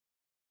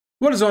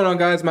What is going on,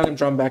 guys? My name's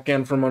John, back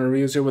in from One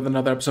Reviews here with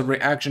another episode of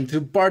reaction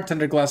to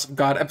Bartender Glass of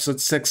God, episode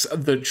 6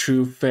 of The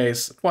True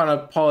Face. I want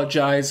to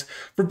apologize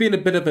for being a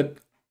bit of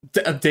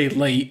a day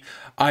late.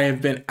 I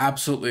have been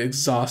absolutely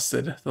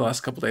exhausted the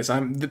last couple days.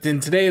 And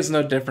today is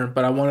no different,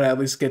 but I wanted to at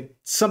least get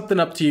something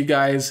up to you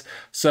guys.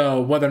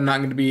 So whether or not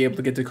I'm going to be able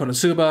to get to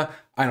Konosuba,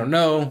 I don't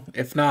know.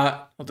 If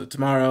not, I'll do it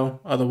tomorrow.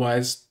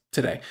 Otherwise,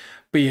 today.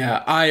 But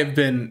yeah, I have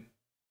been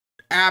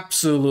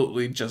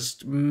absolutely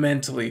just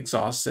mentally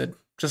exhausted.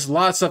 Just a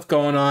lot of stuff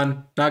going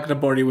on. Not going to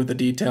bore you with the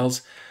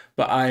details,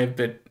 but I have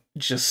been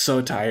just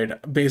so tired.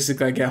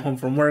 Basically, I get home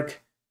from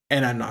work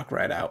and I knock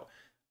right out.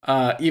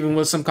 Even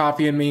with some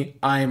coffee in me,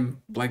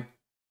 I'm like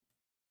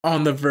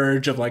on the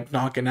verge of like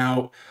knocking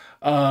out.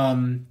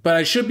 But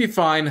I should be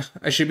fine.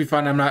 I should be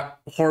fine. I'm not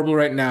horrible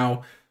right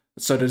now,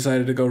 so I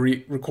decided to go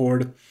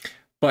record.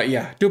 But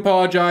yeah, do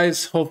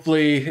apologize.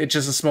 Hopefully it's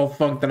just a small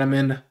funk that I'm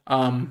in.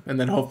 And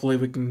then hopefully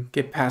we can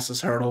get past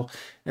this hurdle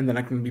and then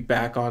I can be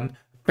back on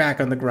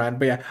the grind.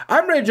 But yeah,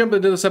 I'm ready to jump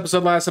into this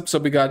episode. Last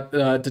episode we got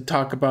to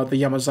talk about the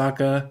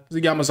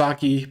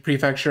Yamazaki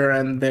prefecture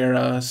and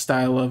their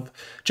style of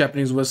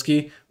Japanese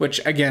whiskey, which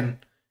again,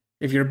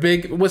 if you're a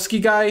big whiskey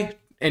guy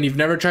and you've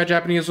never tried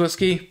Japanese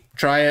whiskey,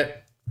 try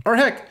it. Or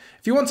heck,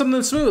 if you want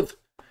something smooth,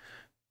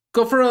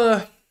 go for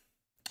a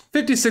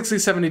 $50,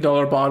 $60,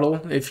 $70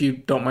 bottle. If you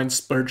don't mind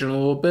splurging a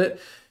little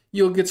bit,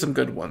 you'll get some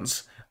good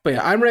ones. But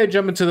yeah, I'm ready to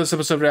jump into this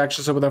episode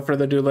reaction. So without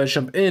further ado, let's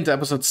jump into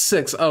episode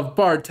 6 of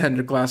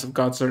Bartender Glass of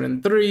God. Starting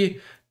in 3,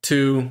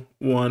 2,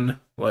 1.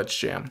 Let's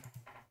jam.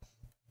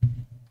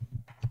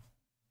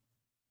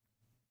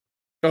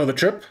 Oh, the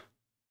trip?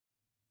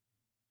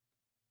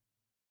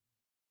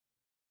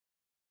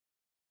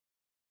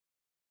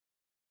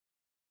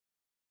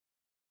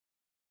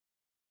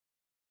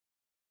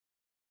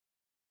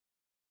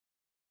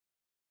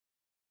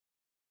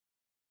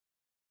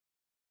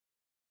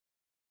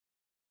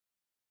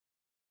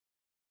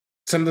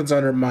 Something's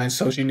on her mind,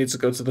 so she needs to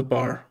go to the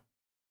bar.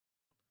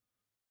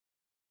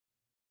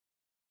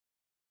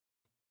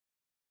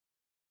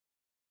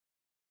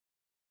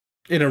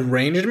 An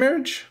arranged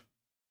marriage?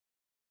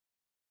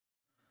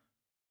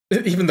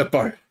 Even the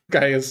bar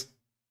guy is.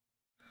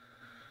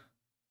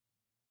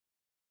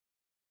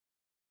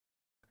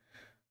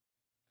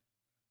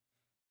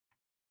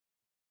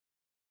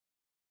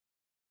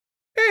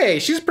 Hey,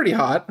 she's pretty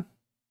hot.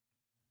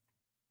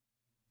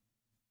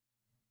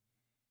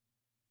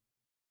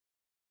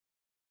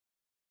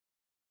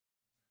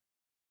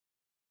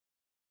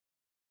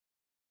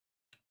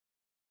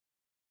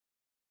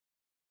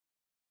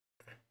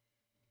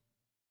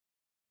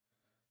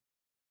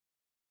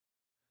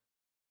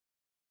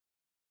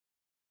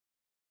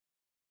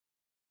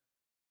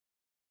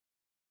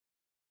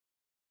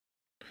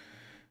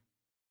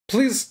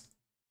 Please.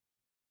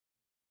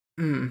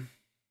 Hmm.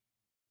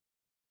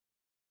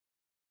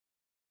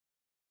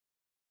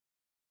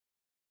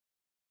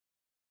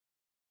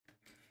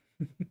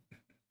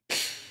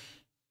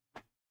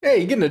 Hey,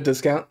 you getting a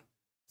discount.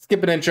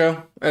 Skip an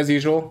intro, as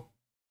usual.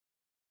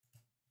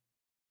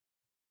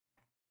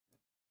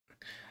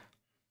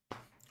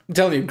 I'm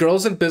telling you,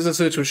 girls in business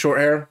suits with short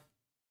hair.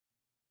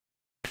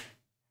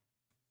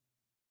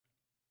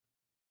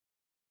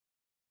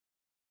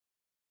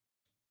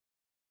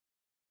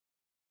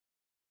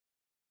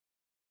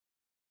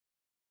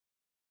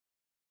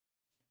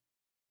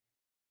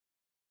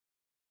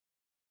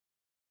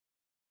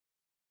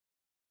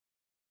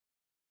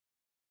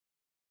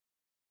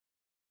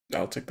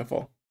 I'll take the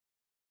fall.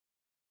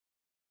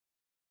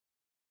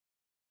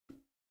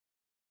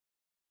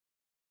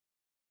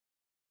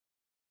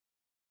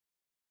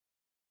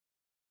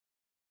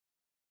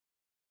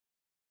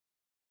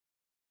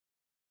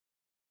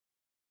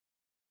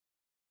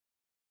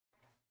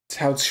 It's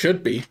how it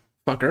should be,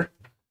 fucker.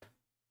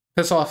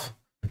 Piss off.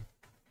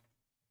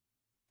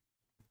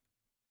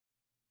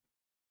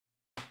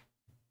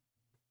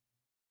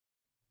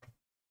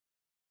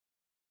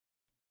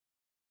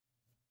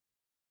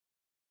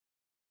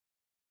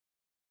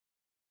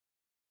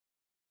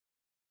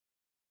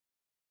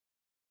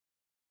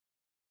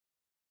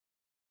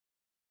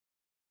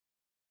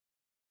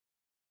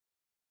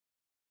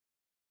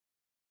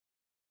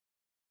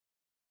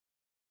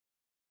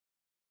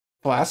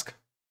 Flask.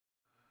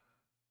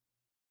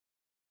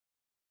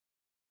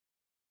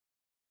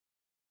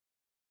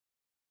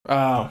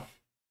 Oh.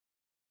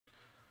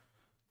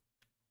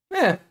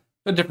 Eh,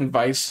 a different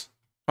vice.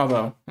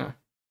 Although,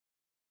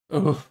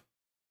 ugh.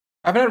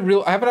 I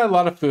haven't had a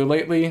lot of food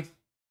lately,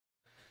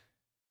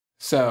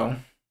 so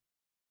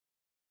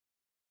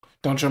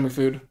don't show me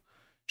food.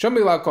 Show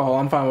me alcohol.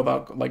 I'm fine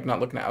with like not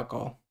looking at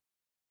alcohol.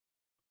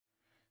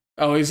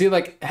 Oh, is he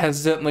like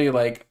hesitantly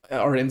like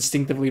or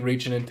instinctively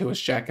reaching into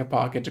his jacket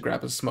pocket to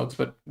grab his smokes,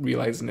 but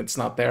realizing it's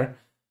not there?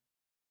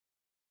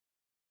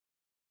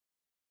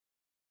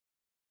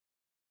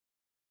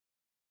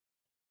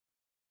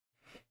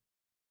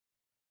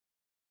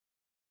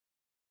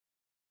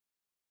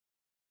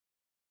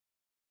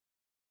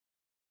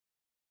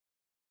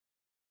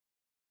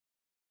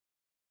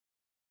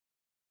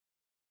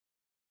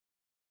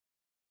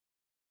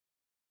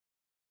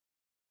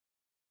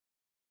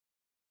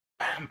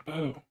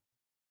 Bamboo.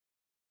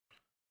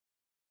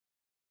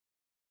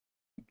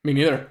 Me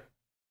neither.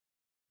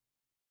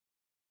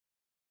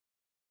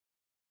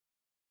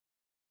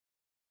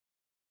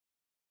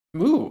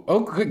 Ooh,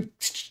 oh, good.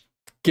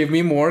 Give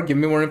me more. Give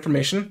me more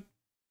information.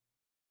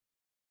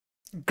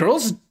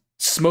 Girls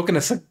smoking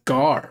a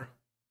cigar.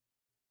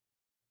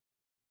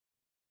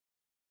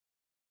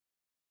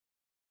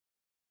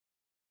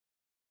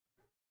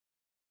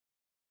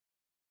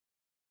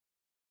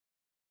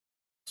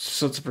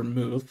 So it's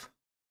vermouth.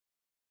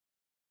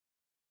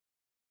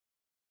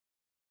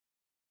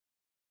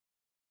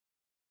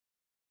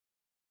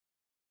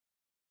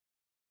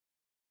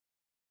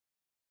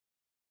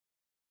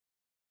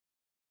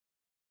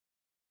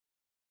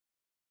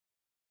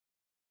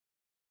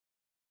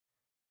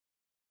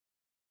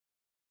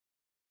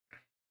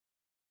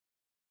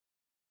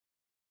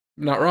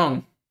 Not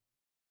wrong.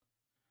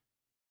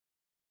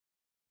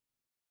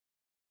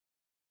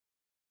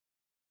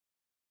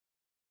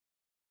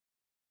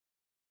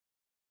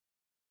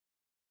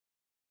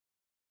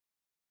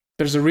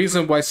 There's a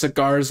reason why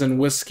cigars and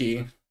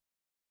whiskey.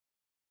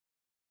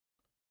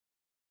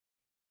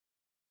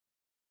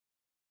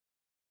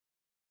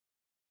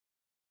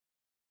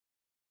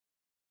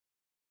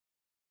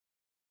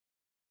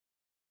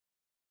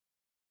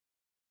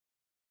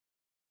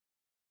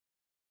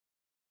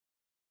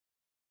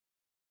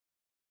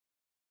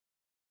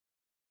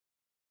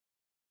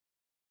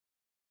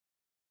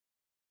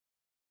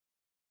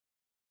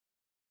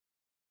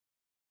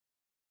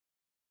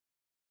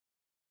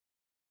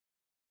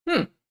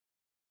 Hmm.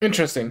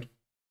 Interesting.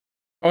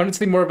 I want to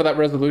see more of that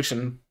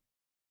resolution.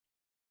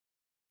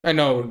 I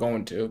know we're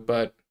going to,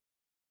 but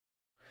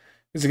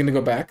is it going to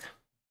go back?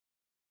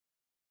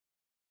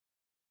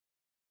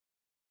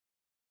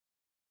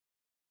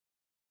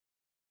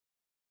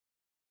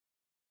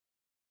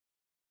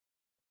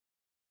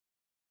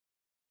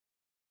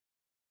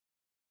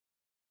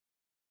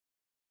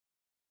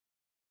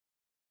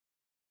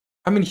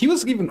 I mean, he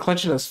was even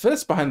clenching his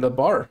fist behind the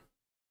bar.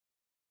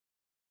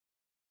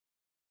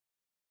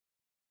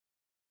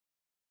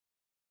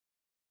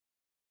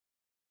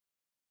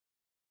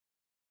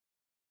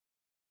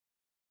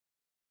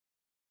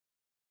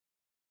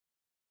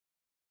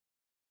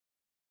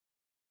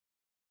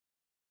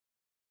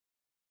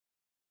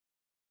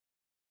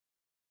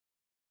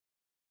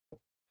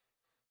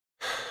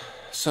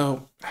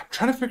 So I'm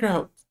trying to figure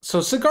out.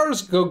 So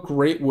cigars go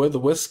great with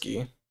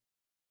whiskey.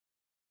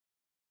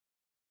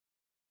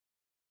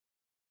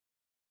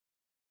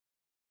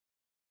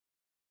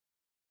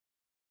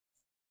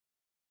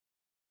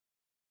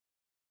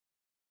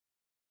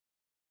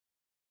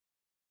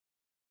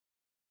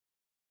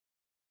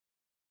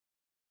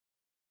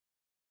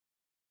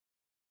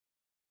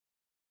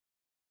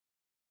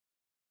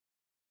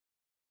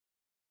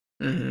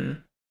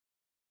 Hmm.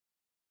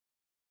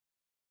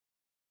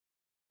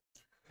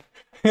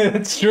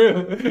 It's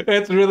true.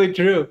 It's really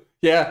true.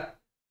 Yeah.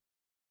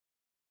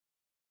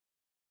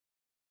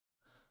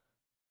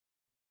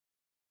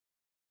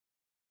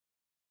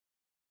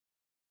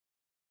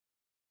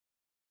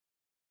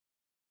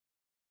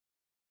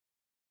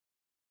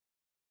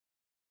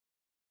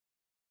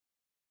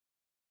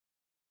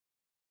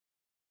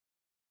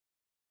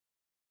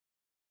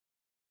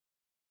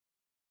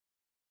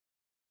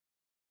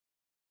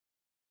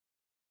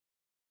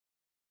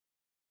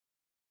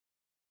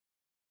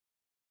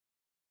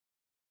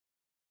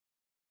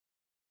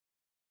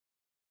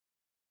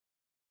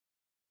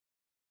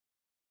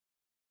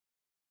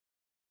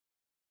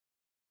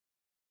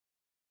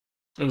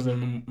 It was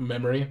in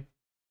memory.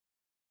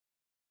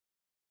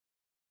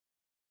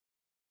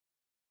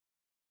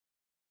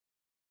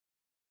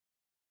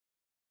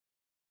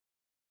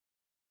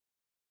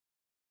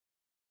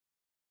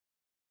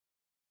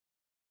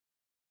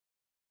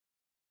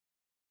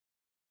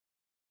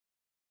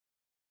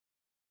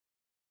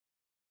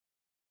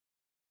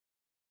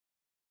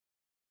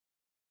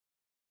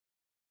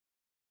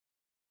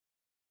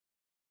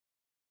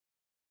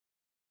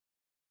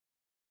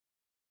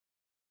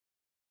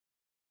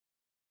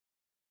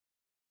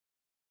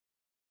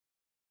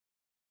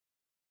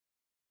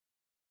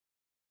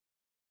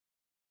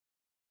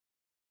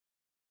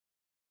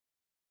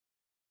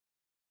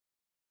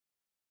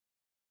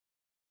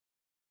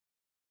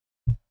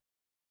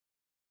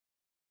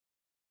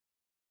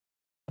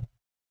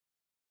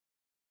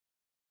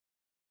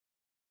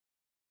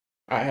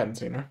 I hadn't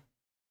seen her.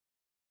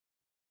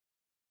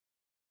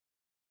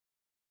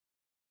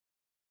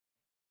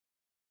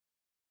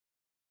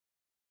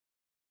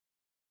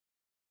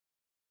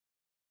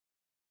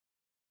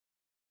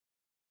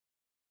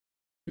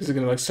 Is it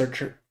gonna like search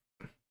her?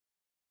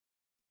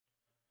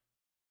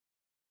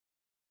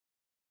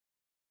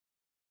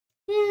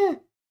 Yeah.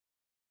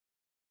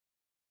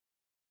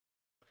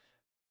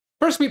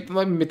 First,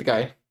 let me meet the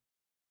guy.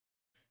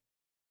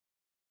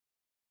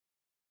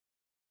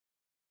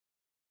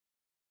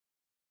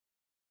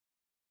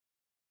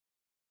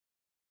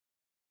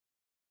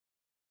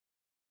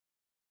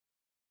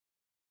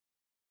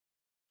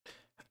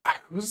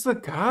 Who's the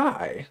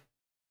guy?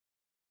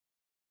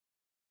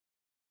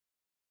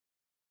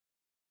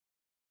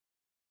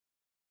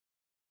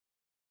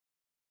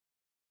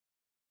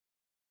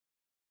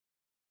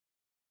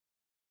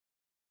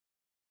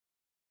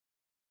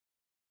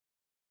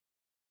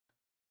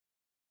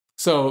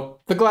 So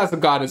the glass of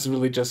God is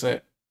really just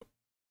a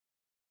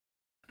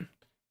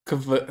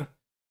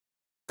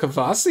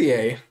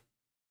Cavassier.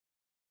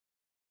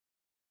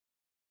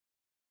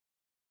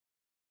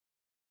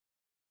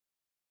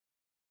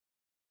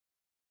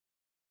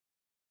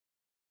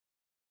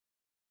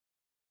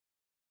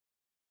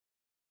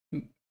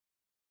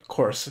 Of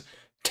course.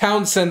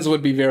 Townsend's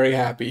would be very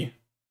happy.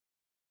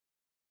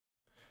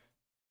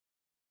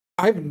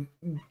 I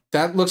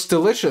that looks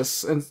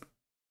delicious and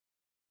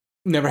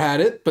never had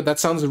it, but that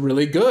sounds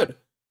really good.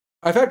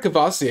 I've had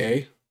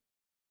Cavassier.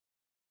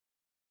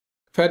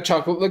 I've had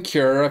chocolate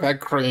liqueur. I've had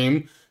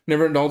cream.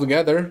 Never all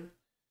together.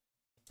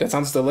 That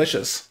sounds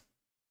delicious.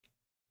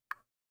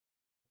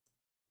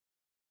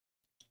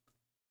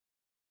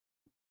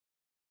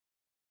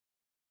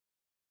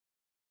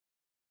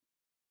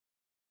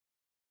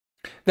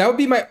 That would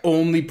be my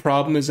only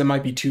problem, is it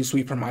might be too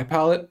sweet for my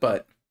palate,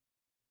 but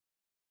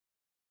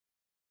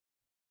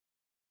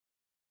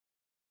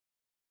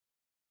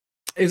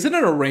is it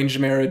an arranged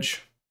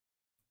marriage?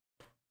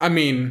 I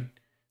mean,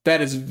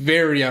 that is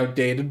very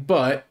outdated,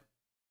 but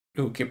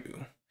okay.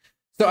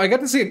 So I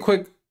got to see a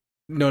quick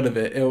note of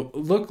it. It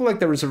looked like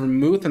there was a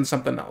vermouth and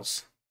something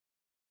else.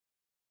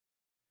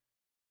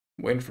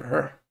 Waiting for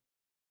her.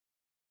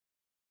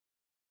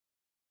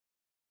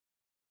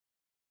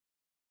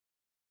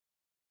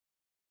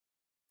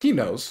 He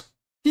knows.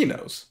 He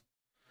knows.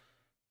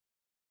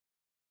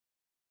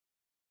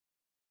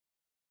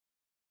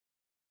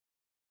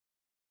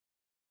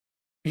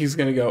 He's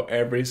gonna go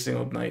every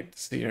single night to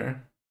see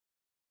her.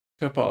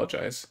 To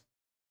apologize.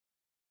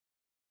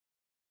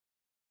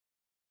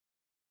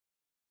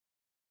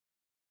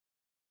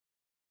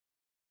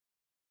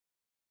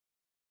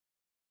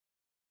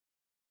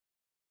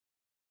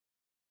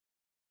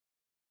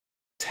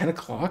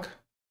 $10?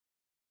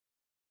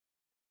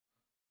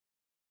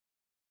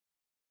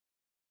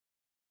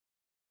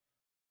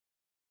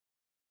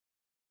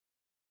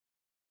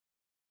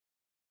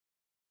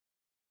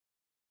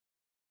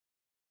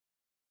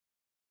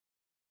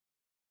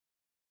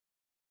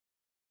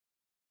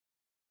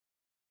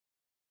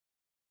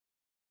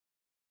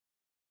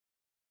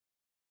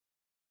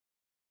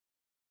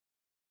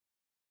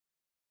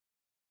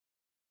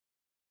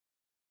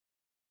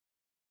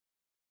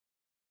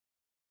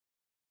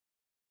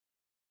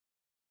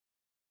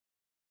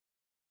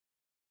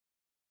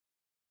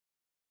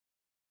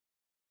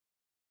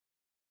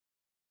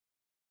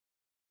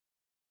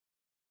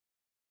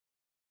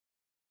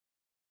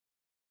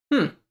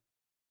 Hmm.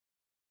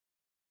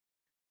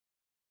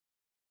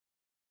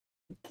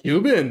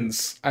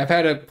 Cubans. I've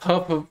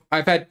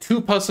had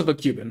two puffs of a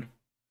Cuban.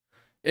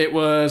 It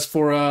was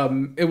for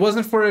it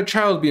wasn't for a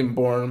child being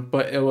born,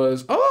 but it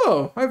was,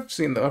 oh, I've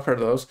heard of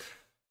those.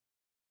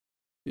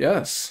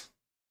 Yes.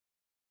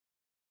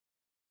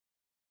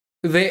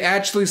 They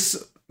actually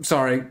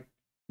sorry,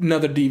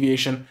 another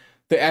deviation.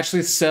 They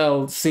actually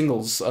sell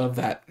singles of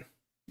that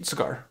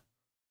cigar.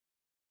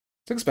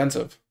 It's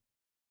expensive.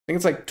 I think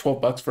it's like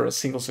 $12 for a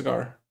single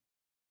cigar.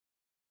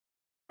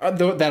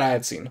 That I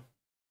had seen.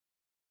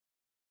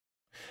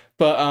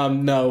 But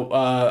no,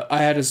 I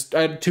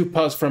had two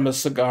puffs from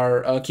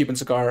a Cuban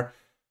cigar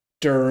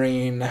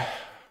during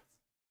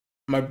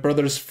my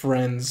brother's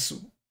friend's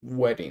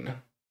wedding.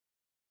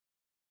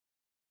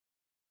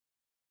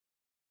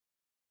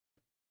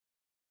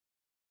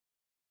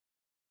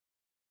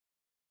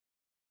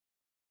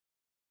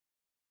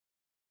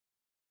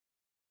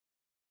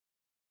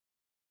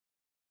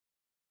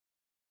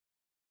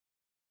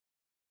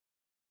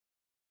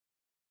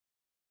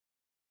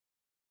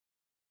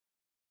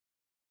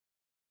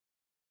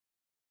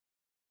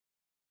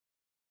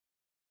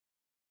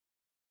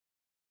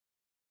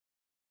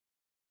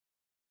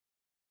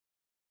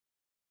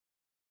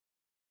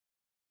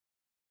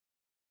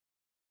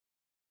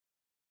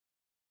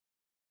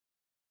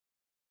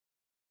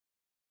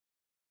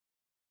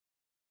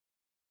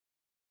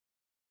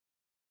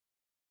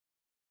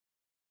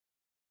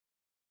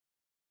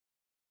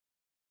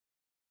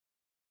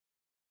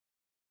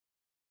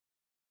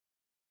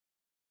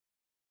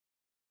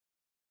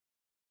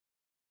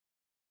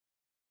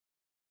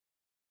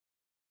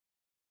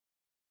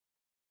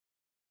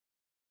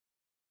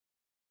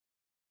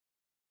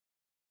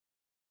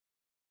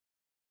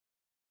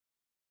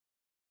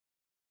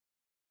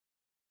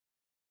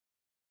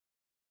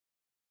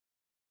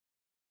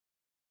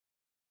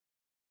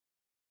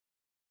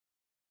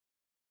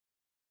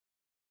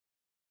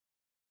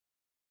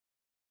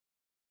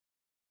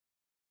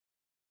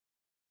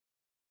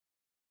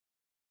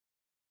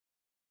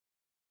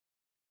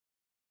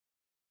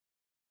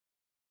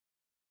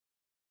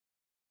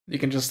 You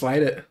can just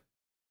slide it.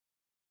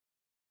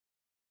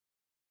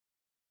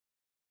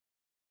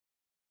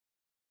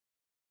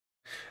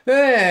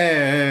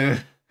 Eh,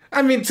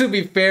 I mean, to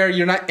be fair,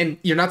 you're not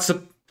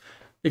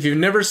if you've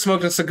never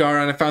smoked a cigar,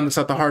 and I found this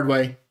out the hard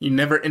way, you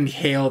never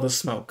inhale the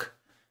smoke.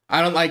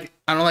 I don't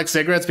like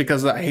cigarettes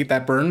because I hate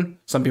that burn.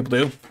 Some people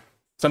do.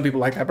 Some people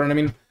like that burn. I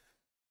mean,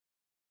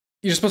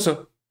 you're supposed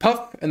to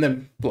puff and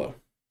then blow.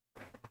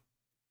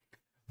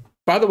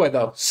 By the way,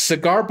 though,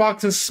 cigar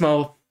boxes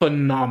smell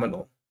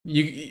phenomenal.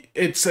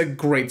 It's a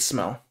great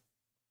smell.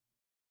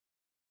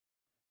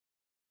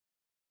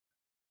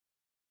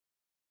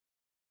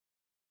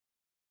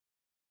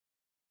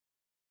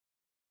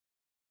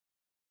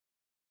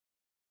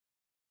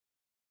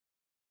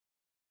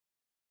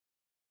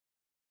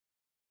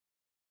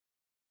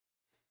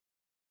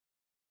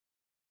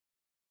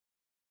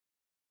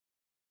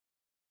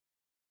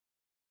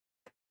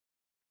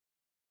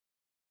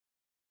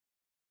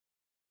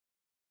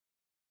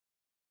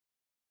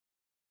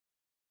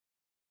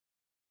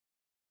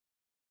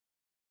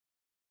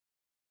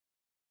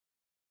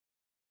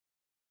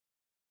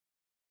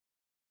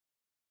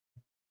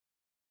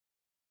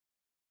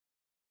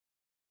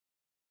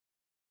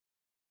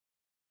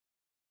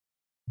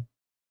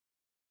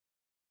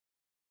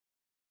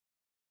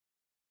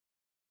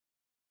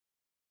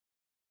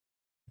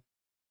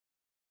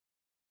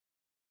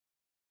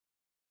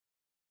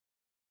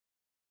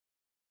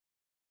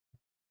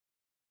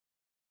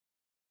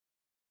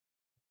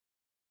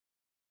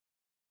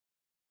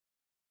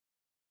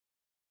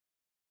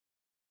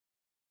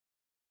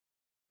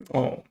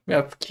 Oh,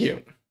 that's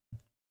cute.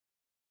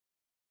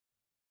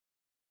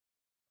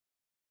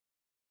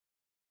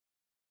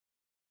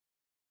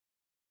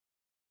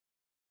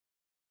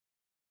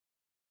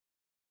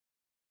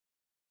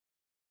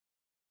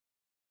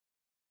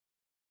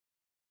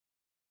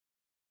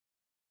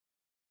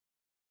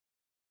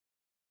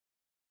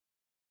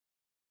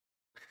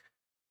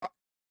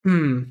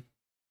 Hmm.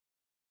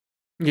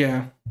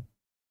 Yeah.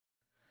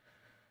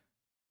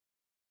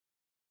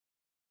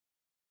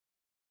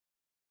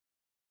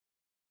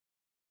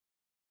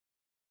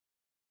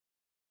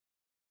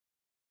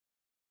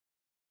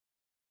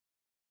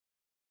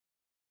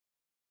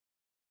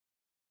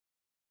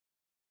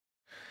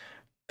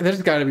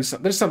 There's got to be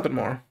some. There's something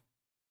more.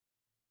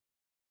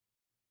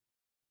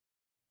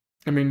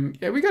 I mean,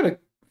 yeah, we got a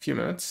few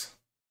minutes.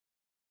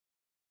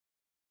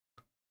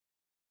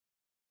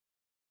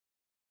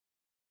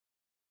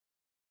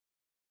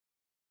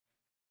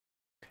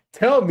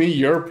 Tell me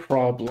your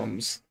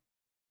problems.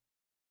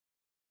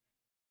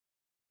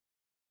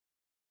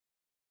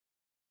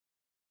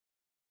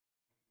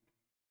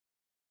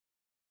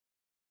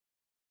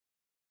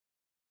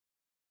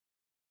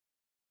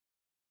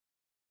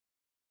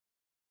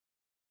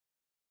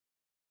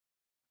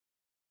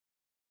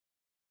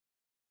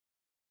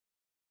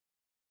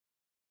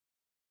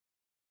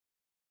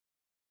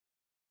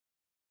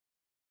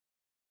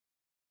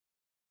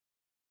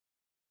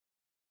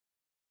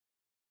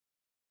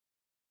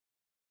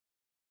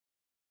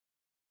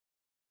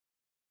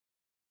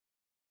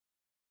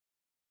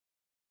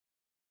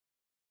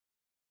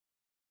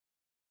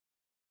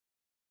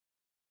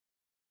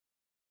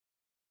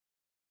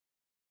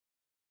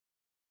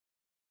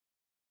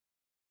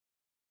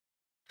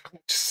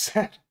 Just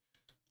said.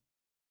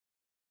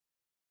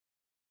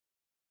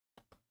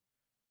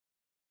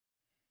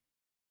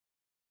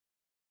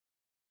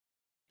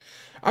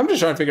 I'm just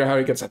trying to figure out how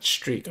he gets that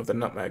streak of the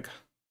nutmeg.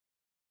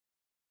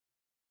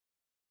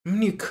 I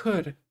mean, you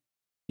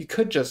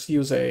could just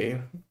use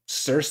a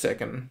stir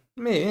stick and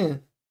meh.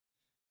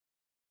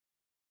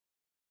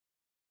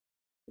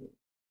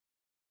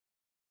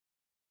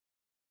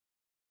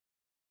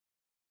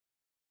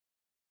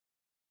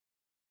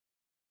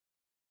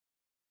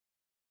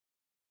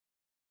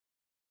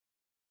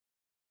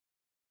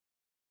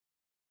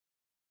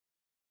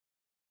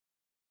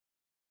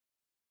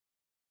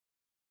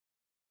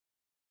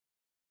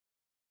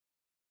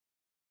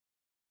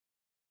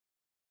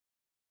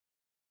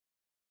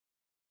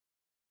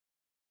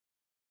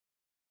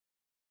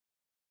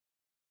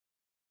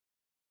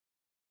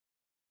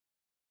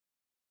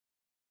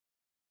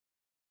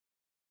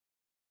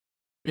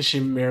 Is she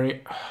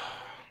married?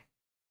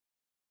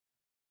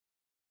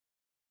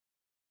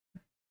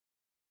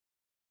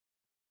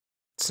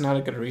 It's not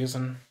a good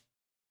reason.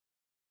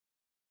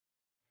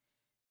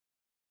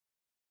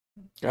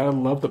 Gotta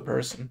love the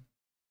person.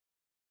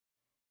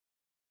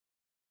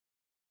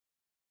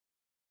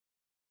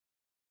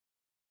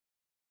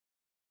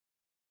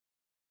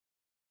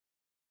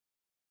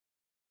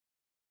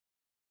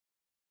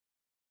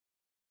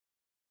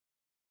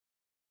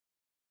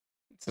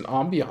 It's an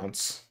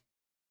ambiance.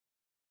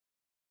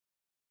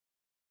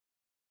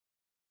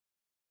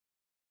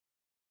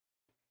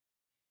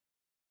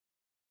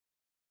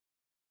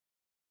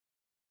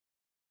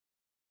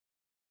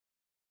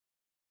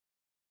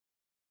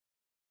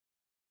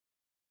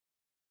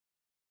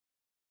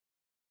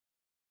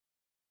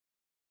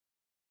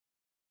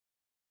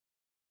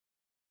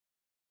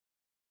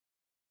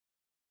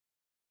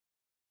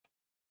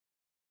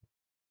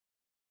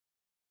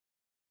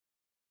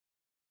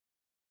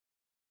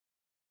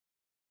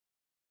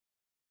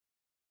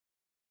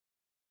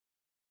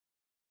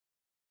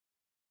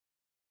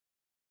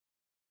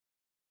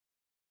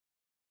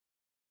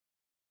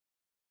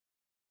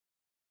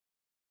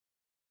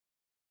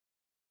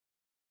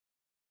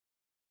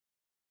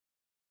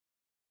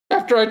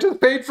 After I just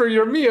paid for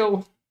your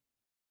meal.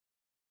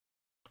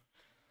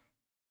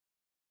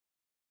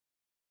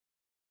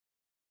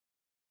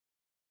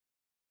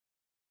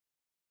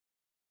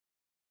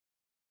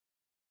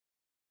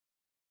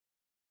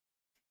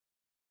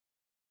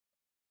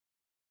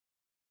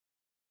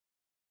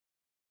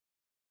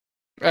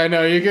 I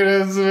know you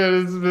could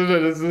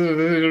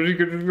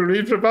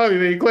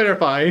probably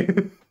clarify.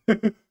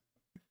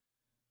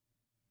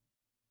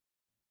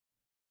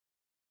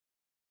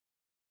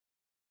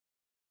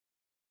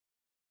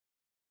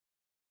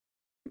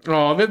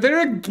 Oh, they're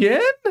there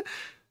again?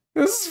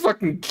 This is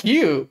fucking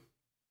cute.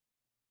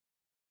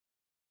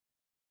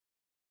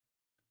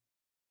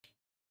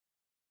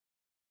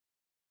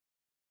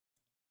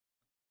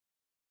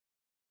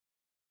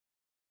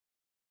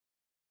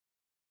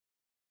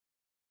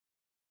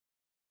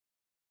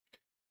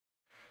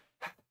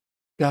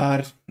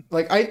 God,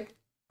 like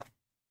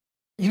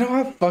you know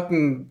how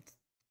fucking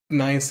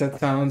nice that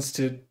sounds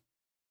to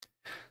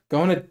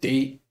go on a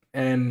date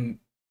and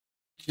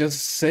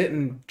just sit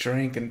and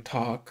drink and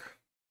talk.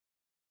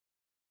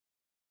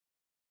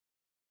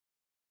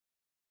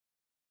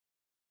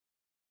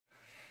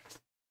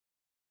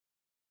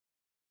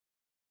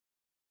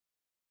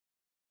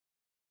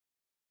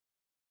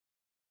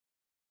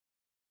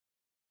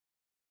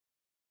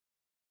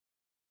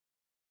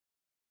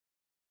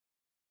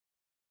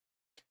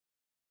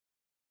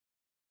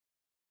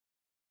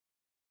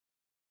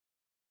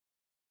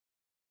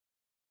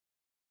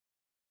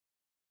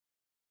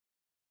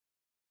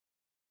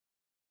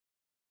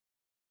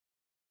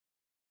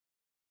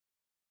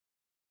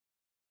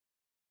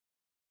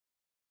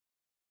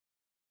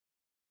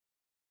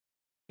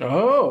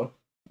 Oh,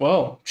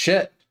 well,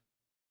 shit.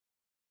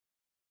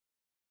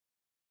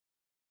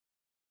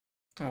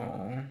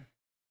 Oh,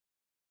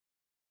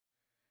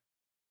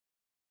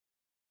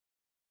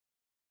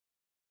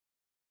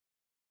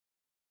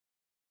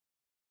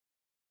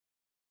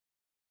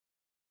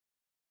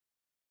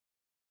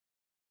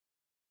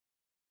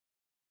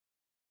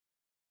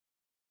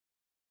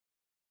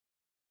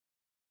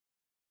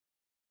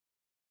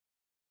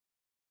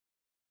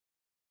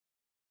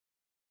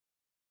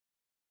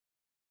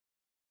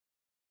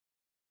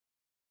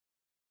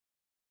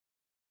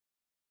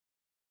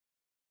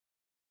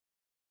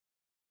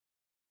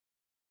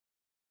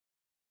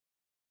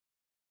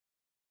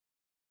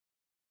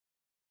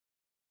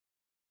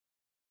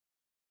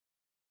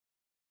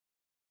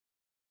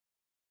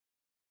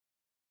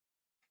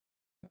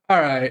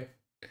 all right.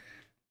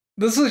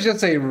 This was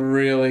just a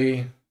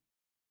really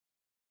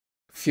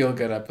feel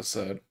good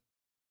episode.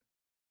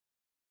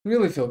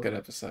 Really feel good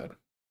episode.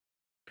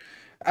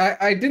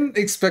 I didn't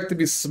expect to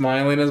be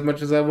smiling as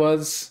much as I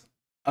was.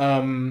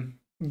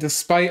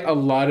 Despite a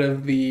lot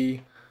of the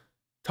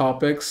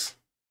topics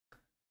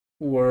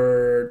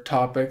were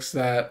topics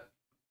that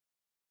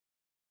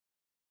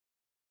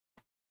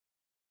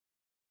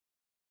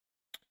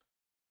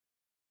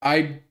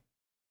I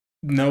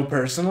know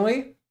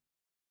personally,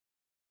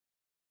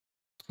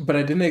 but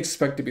I didn't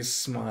expect to be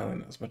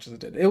smiling as much as I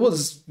did. It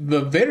was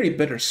the very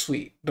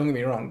bittersweet, don't get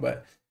me wrong,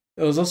 but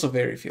it was also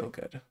very feel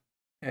good.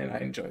 And I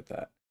enjoyed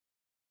that.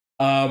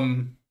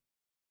 Um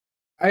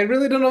I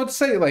really don't know what to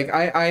say. Like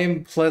I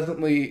am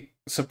pleasantly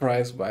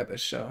surprised by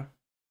this show.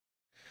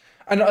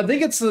 And I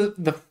think it's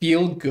the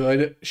feel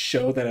good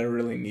show that I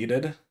really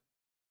needed.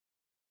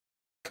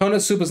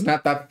 Konosuba is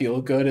not that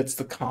feel good, it's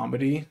the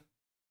comedy.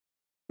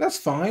 That's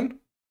fine.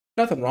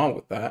 Nothing wrong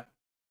with that.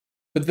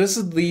 But this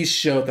is the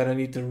show that I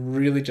need to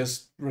really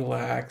just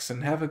relax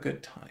and have a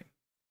good time.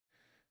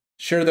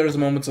 Sure, there's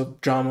moments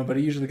of drama, but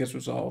it usually gets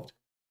resolved.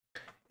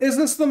 Is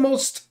this the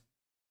most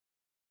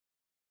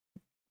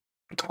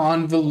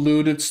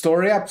convoluted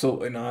story?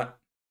 Absolutely not.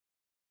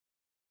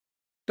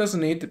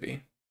 Doesn't need to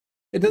be.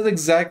 It does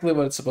exactly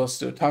what it's supposed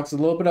to. It talks a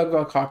little bit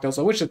about cocktails.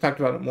 I wish they talked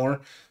about it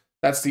more.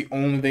 That's the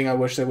only thing I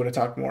wish they would have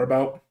talked more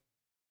about.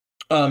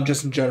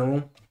 Just in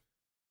general.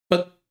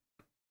 But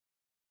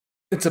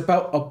it's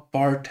about a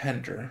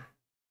bartender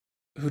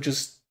who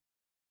just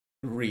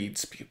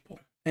reads people.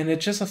 And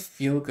it's just a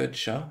feel good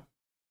show.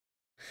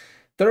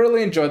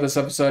 Thoroughly enjoyed this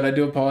episode. I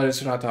do apologize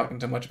for not talking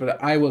too much,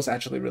 but I was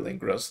actually really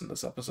engrossed in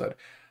this episode.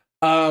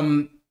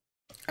 Um,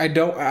 I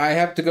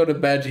have to go to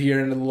bed here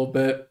in a little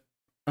bit.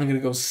 I'm gonna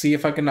go see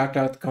if I can knock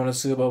out the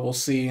Konosuba. We'll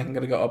see. I'm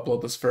gonna go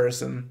upload this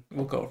first and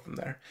we'll go from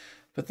there.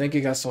 But thank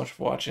you guys so much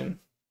for watching.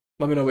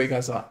 Let me know what you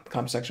guys thought in the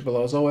comment section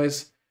below as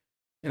always.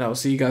 And I will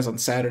see you guys on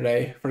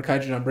Saturday for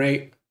Kaiju number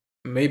 8.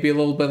 Maybe a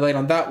little bit late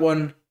on that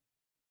one.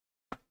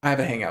 I have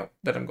a hangout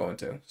that I'm going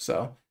to.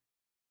 So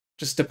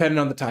just depending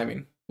on the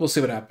timing. We'll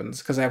see what happens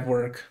because I have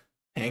work,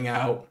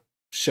 hangout,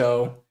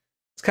 show.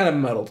 It's kind of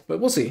muddled, but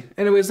we'll see.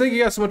 Anyways, thank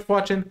you guys so much for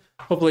watching.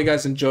 Hopefully you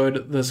guys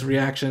enjoyed this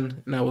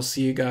reaction, and I will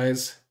see you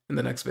guys in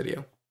the next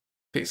video.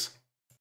 Peace.